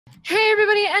Hey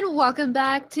everybody and welcome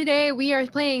back. Today we are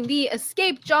playing the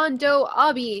Escape Jane Doe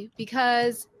obby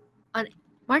because on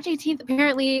March 18th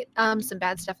apparently some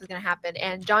bad stuff is going to happen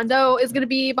and Jane Doe is going to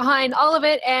be behind all of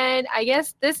it, and I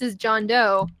guess this is Jane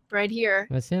Doe right here.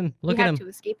 That's him. Look we at have him. to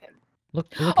escape him. Look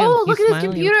oh, him. look He's at his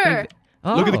smiling. He looks computer. big.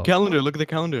 Oh. Look at the calendar. Look at the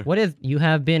calendar. What is? You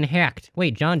have been hacked.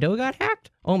 Wait, Jane Doe got hacked?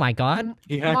 Oh my god.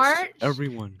 He hacks March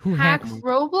everyone. Who hacked hacked?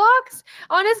 Roblox?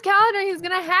 On his calendar he's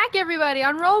going to hack everybody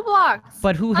on Roblox.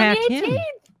 But who on hacked the 18th. him?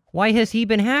 Why has he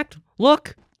been hacked?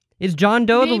 Look. Is Jane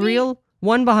Doe the real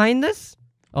one behind this?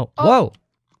 Oh, whoa.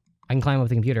 I can climb up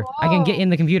the computer. Whoa. I can get in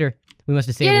the computer. We must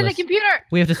disable Get in this. the computer.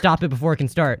 We have to stop it before it can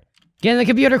start. Get in the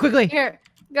computer quickly. Here,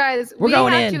 guys, We're we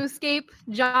going have in. to escape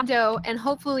Jane Doe, and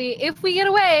hopefully, if we get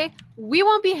away, we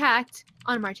won't be hacked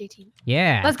on March 18th.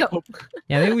 Yeah. Let's go.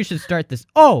 Yeah, maybe we should start this.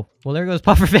 Oh, well, there goes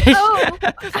Pufferfish. Oh.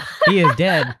 He is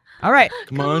dead. All right.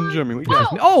 Come on, Jeremy. We Whoa.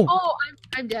 got Oh. Oh,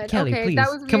 I'm dead. Kelly, okay, please, that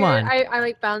was weird. come on. I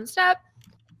like bounced up.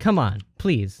 Come on,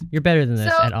 please. You're better than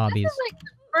this So at obbies. this is like the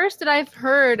first that I've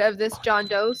heard of this Jane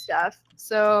Doe stuff.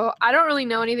 So I don't really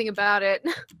know anything about it.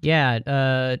 Yeah,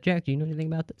 Jack, do you know anything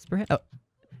about this? Perhaps? Oh.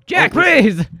 Jack,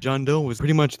 please! Jane Doe was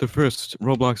pretty much the first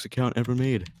Roblox account ever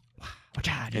made.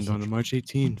 And on But March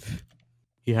 18th,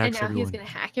 he And hacks now everyone. he's gonna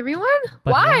hack everyone?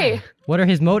 Why? What are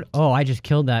his mode? Oh, I just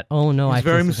killed that. Oh no, He's I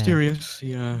feel very so bad. mysterious.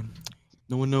 Yeah,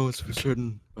 no one knows for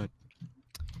certain, but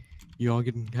you all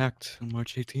getting hacked on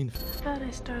March 18th. Thought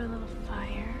I start a little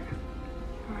fire.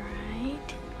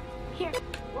 Right here.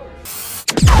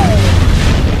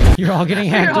 You're all getting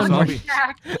You're hacked all on Zombie. March.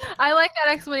 getting hacked. I like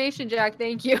that explanation, Jack.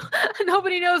 Thank you.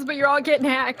 Nobody knows, but you're all getting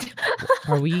hacked.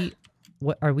 Are we?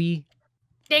 What are we?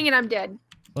 Dang it, I'm dead.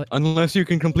 Unless you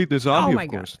can complete this obby, my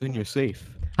of God. course, then you're safe.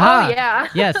 Ah, Oh yeah.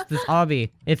 yes, this obby.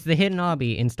 It's the hidden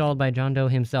obby installed by Jane Doe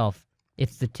himself.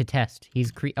 It's to test.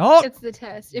 Oh, It's the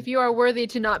test. If you are worthy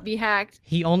to not be hacked.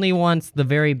 he only wants the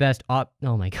very best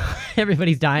Oh my god,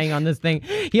 everybody's dying on this thing.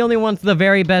 He only wants the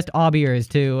very best obbiers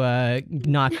to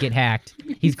not get hacked.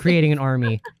 He's creating an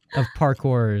army of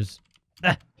parkourers.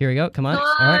 Here we go. Come on. Come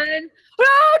All right. on. No,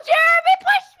 Jeremy,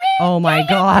 push me! Oh my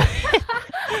god.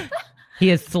 He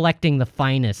is selecting the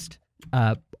finest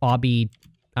obby,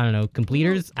 I don't know,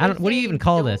 completers. What do you even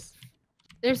call this?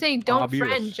 They're saying don't Obvious.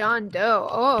 friend Jane Doe. Don't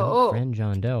Oh. friend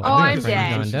Jane Doe. Oh, I'm I'm gonna friend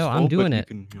dead. Jane Doe. Full, I'm but doing you it.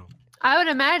 can, I would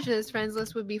imagine his friends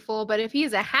list would be full, but if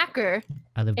he's a hacker,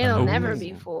 I live by it'll the never rules.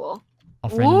 be full. I'll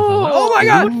friend him if I Whoa, want. Oh my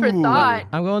god! Food for Ooh. thought.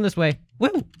 I'm going this way. Woo!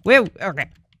 Woo! Okay.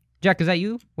 Jack, is that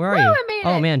you? Where are Woo, you? I made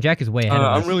Oh it. man, Jack is way ahead of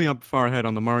us. I'm really up far ahead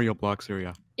on the Mario blocks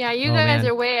area. Yeah, you Oh, guys man.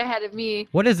 are way ahead of me.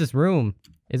 What is this room?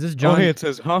 Is this Oh, John? hey, it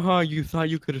says, haha, you thought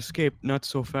you could escape, not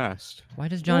so fast. Why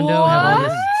does Jane Doe have all this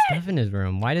What? stuff in his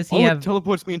room? Why does he Oh, have it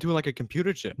teleports me into like a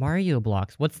computer chip. Mario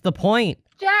blocks? What's the point?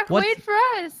 Jack, What's- wait for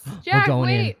us. Jack, We're going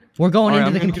wait. in. We're going Alright, into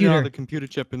I'm the gonna get out of computer. the computer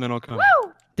chip and then I'll come.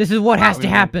 Woo! This is what has to Wait,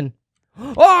 wait. happen.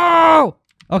 Oh!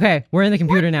 Okay, we're in the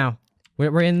computer now.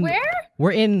 We're in. Where?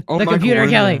 We're in Oh the my God, computer, we're in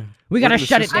Kelly. the- We we're gotta in the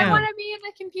shut it system. I down want to be in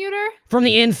the computer. from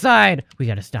the inside. We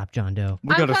gotta stop Jane Doe.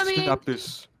 We I'm gotta coming. stop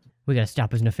this. We gotta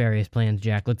stop his nefarious plans,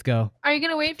 Jack. Let's go. Are you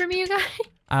gonna wait for me, you guys?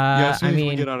 Yeah, as soon I as we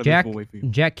mean, get out of Jack. this, we'll wait for you.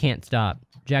 Jack can't stop.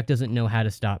 Jack doesn't know how to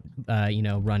stop.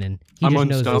 Running. He I'm just knows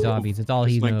his unstoppable, hobbies. It's all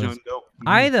just he like knows. Jane Doe.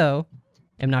 I though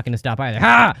am not gonna stop either.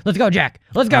 Ha! Let's go, Jack.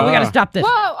 Let's go. We gotta Ah. stop this.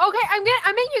 Whoa, okay, I'm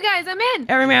in, you guys. I'm in.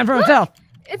 Every man for Look, himself.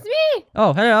 It's me.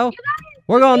 Oh, hello.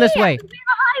 We're going this way. I'm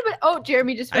behind, but oh,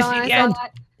 Jeremy just I fell. see and the I saw end.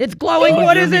 that. It's glowing. Oh,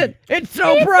 What is Jeremy. it? It's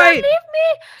so Please bright. Don't leave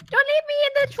me. Don't leave me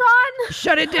in the Tron.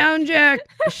 Shut it down, Jack.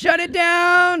 Shut it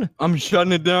down. I'm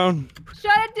shutting it down.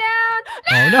 Shut it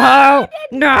down. Oh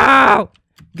no! No!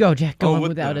 Go, Jack. Go Oh, on what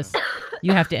without the- us.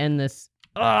 You have to end this.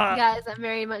 Guys, I'm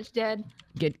very much dead.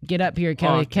 Get up here,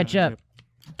 Kelly. Oh, Catch God. up.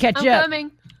 Catch I'm up.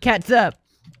 coming. Catch up.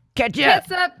 Catch up.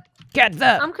 Gets up. Catch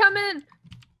up. I'm coming.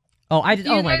 Oh, I just.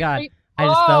 You Oh my guys God. wait- I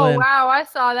just fell in. Wow, I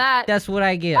saw that. That's what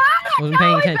I get. Wasn't no,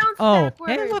 paying I attention. bounced Oh,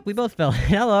 hey, backwards. look, we both fell.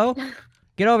 Hello.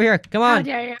 Get over here. Come How on.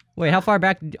 dare you? Wait, how far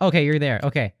back? Okay, you're there.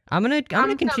 Okay, I'm gonna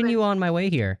I'm continue on my way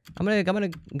here. I'm gonna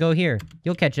go here.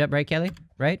 You'll catch up, right, Kelly?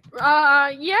 Right?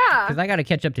 Yeah. Because I gotta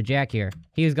catch up to Jack here.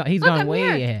 He's Look, gone I'm way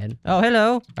here. ahead. Oh,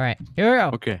 hello. All right, here we go.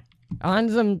 Okay. On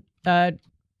some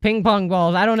ping pong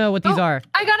balls. I don't know what these Oh, are.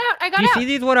 I got out. I got Do you out. see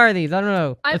these? What are these? I don't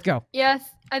know. Let's go. Yes.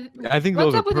 I think What's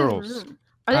those are up with his pearls. room?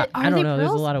 Are they, I are don't they know. There's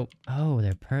a pearls? lot of. Oh,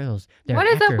 they're pearls. They're What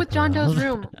is up hacker with Jane Doe's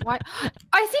pearls. room? Why?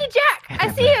 I see Jack.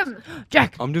 I see him.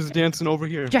 Jack, I'm just dancing over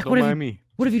here. Jack, Don't what have mind you- me.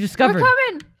 what have you We're discovered?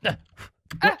 coming.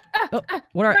 Oh,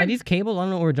 what are these cables? I don't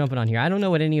know what we're jumping on here. I don't know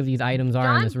what any of these items are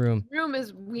in John? this room. Room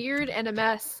is weird and a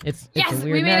mess. It's Yes, a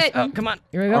we weird made mess. it. Oh, come on.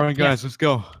 Here we go. All right, guys, let's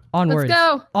go. Onwards. Let's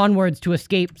go. Onwards to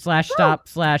escape / stop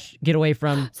 / get away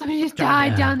from. Somebody just John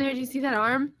died Doe. down there. Did you see that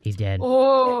arm? He's dead.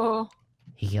 Oh.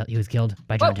 He was killed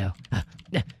by John Doe. Whoa.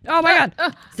 Oh my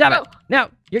God! Stop it! No,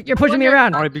 you're pushing me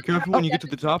around. All right, be careful when you get to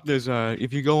the top. There's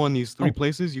if you go on these 3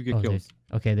 places, you get killed.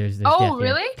 There's Oh, death here.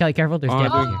 really? Kelly, careful. There's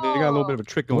death They here. got a little bit of a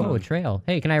trick going Whoa, a on. trail.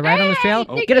 Hey, can I ride on this trail?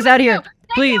 Take Get me us out of with here, you.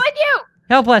 Take please. me with you.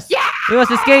 Help us. Yeah. We must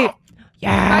escape. Bye,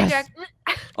 Yes. Jack.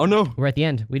 Oh no! We're at the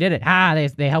end. We did it.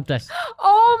 They helped us.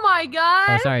 Oh my God.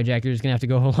 Oh, sorry, Jack. You're just gonna have to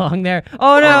go along there.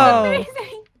 Oh no!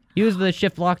 Amazing. Use the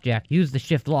shift lock, Jack. Use the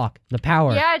shift lock. The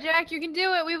power. Yeah, Jack, you can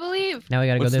do it. We believe. Now we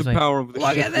gotta What's go this the way. power of the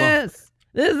Look shift at lock? this.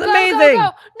 This is Go, amazing. Go, go.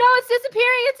 No, it's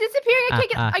disappearing. It's disappearing. I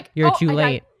can't get. You're too I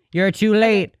late. died. You're too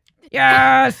late.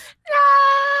 Yes.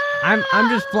 No. I'm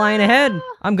just flying ahead.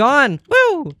 I'm gone.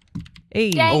 Woo.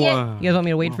 Hey. Dang You it. guys want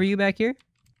me to wait wow. for you back here?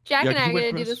 Jack Yeah, and I can are you wait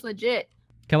gonna for do us? this legit.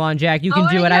 Come on, Jack. You can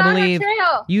wanna do it. get I on our believe.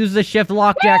 trail. Use the shift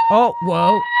lock, Jack. Oh,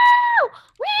 whoa. Woo!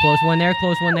 Close one there.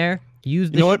 Close one there.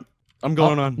 Use the. You know what? I'm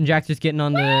going Oh, on. Jack's just getting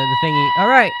on the thingy. All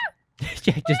right.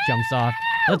 Jack just jumps off.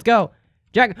 Let's go.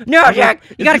 Jack. No, Jack.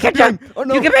 You gotta catch up. Oh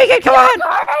no! You can make it. Come on.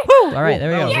 Woo. All right. Whoa, There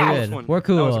we that go. was a We're close good. one. We're That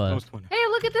was a cool. close one. Hey,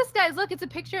 look at this, guys. Look, it's a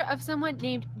picture of someone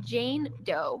named Jane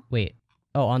Doe. Wait.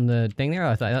 Oh, on the thing there?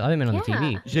 I thought I meant on the Yeah.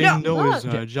 TV. Jane Doe is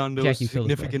look. John Jack, Doe's you killed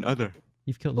this guy. significant other.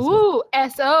 You've killed this one. Ooh,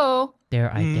 S.O.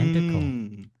 They're identical.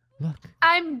 Mm. Look.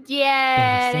 I'm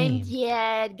dead. I'm same.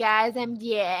 dead, guys. I'm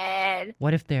dead.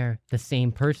 What if they're the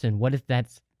same person? What if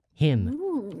that's him,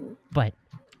 Ooh. but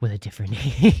with a different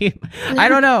name? I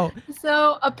don't know.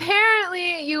 So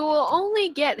apparently, you will only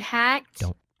get hacked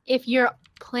Don't. if you're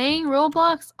playing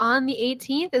Roblox on the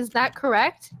 18th. Is that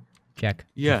correct? Jack.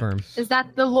 Yeah. Confirm. Is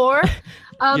that the lore?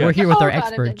 Yeah. We're here with oh our God, I'm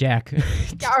expert, dead. Jack.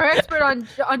 Yeah, our expert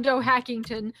on Doe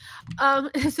Hackington.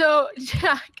 So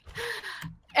Jack,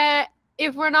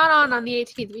 if we're not on the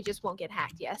 18th, we just won't get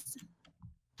hacked. Yes.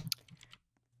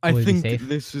 I Will it be think safe?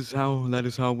 that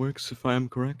is how it works, if I am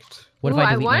correct. What if Ooh, I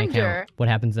I delete my wonder. account? What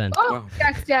happens then? Oh, Wow.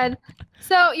 Jack's dead.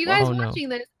 So you guys Oh, no. watching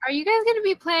this, are you guys going to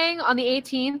be playing on the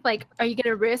 18th? Like, are you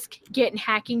going to risk getting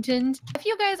Hackingtoned? If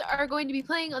you guys are going to be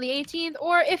playing on the 18th,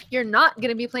 or if you're not going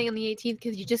to be playing on the 18th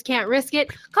because you just can't risk it,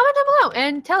 comment down below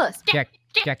and tell us. Jack.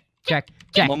 I'm Jack.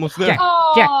 almost there. Jack.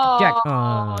 Oh, Jack. you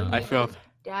Aw. I just failed.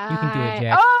 died. You can do it,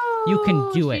 Jack. Oh, You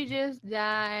can do She it. just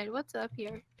died. What's up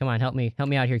here? Come on, help me. Help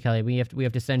me out here, Kelly. We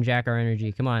have to send Jack our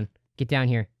energy. Come on. Get down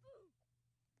here.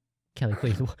 Kelly,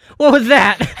 please. What was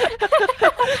that?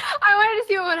 I wanted to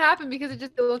see what would happen because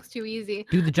it looks too easy.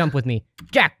 Do the jump with me.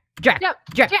 Jack. Jack. Yep,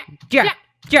 Jack. Jack, Jack.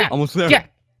 Jack. Almost there.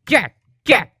 Jack. Jack.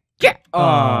 Jack. Jack.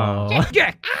 Oh. Jack.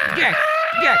 Jack. Jack.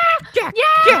 Jack. Jack.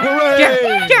 Yeah!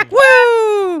 Hooray! Jack.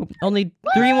 Woo! Only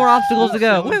 3 more obstacles to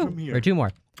go. Seven from Woo! here. Or 2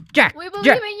 more. Jack. We believe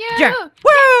Jack. in you. Jack.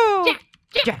 Woo! Jack.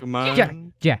 Jack. Come on. Jack.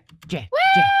 Jack. Jack.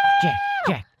 Jack.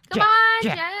 Jack. Come Jack. on,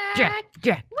 Jack. Jack. Jack.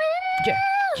 Jack. Woo! Jack.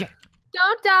 Jack.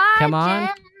 Don't die. Come on.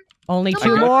 Jack. Only Come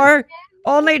 2 on. more.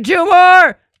 Only 2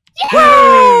 more.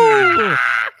 Woo!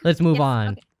 Let's move Yes, on.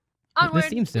 okay. Onward. This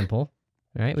seems simple.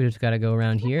 All right, we just gotta go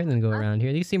around here, then go around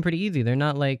here. These seem pretty easy. They're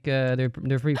not like they're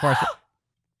pretty far.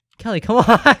 Kelly, come on.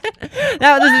 This is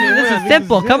This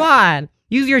simple. is Come it. on.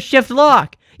 Use your shift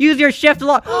lock. Use your shift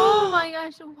lock. Oh my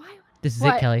gosh. Why? This is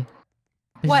What? it, Kelly.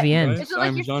 This What? is the end. Guys, Is it like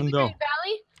I'm you're John the Doe. Great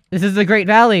Valley? This is the Great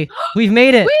Valley. We've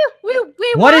made it.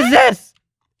 Wait, What is this?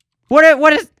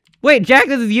 What is? Wait, Jack,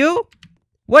 this is you?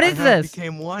 What is I this?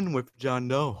 became one with John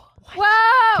Doe.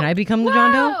 Whoa! Can I become the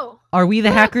John Doe? Whoa! Are we the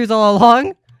Look. hackers all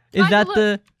along? Is Find that the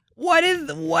the? What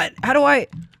is? What? How do I?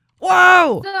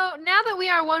 Whoa! So now that we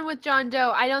are one with John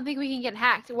Doe, I don't think we can get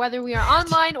hacked, whether we are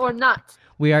online or not.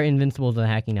 We are invincible to the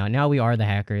hacking now. Now we are the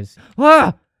hackers.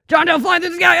 Ah! John Doe flying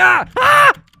through the sky! Ah!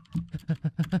 Ah!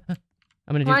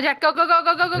 I'm gonna Come on, do. Jack. Go, go, go,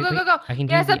 go, go, go, Wait, go, wait. go, go. I can do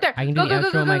Get us the. up there. I can Go, do the go, go,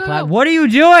 outro go, of my go, class. go. What are you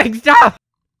doing? Stop!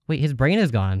 Wait, his brain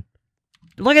is gone.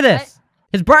 Look at this.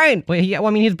 His brain. Wait, well, I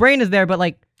mean, his brain is there, but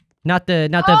like, not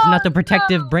the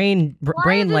protective no. brain Why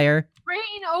brain is his layer. Brain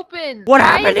open. What Why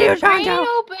happened is to you, his John brain Doe?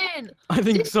 open? I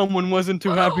think someone wasn't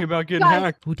too happy about getting Guys.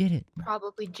 hacked. Who did it?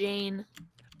 Probably Jane.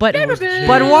 But It was Jane.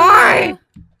 but why?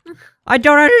 I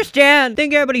don't understand.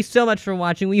 Thank everybody so much for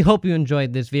watching. We hope you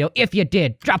enjoyed this video. If you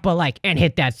did, drop a like and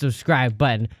hit that subscribe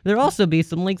button. There'll also be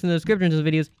some links in the description to the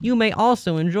videos you may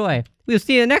also enjoy. We'll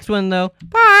see you in the next one, though.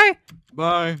 Bye!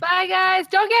 Bye. Bye, guys.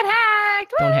 Don't get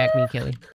hacked. Don't Woo! hack me, Kelly.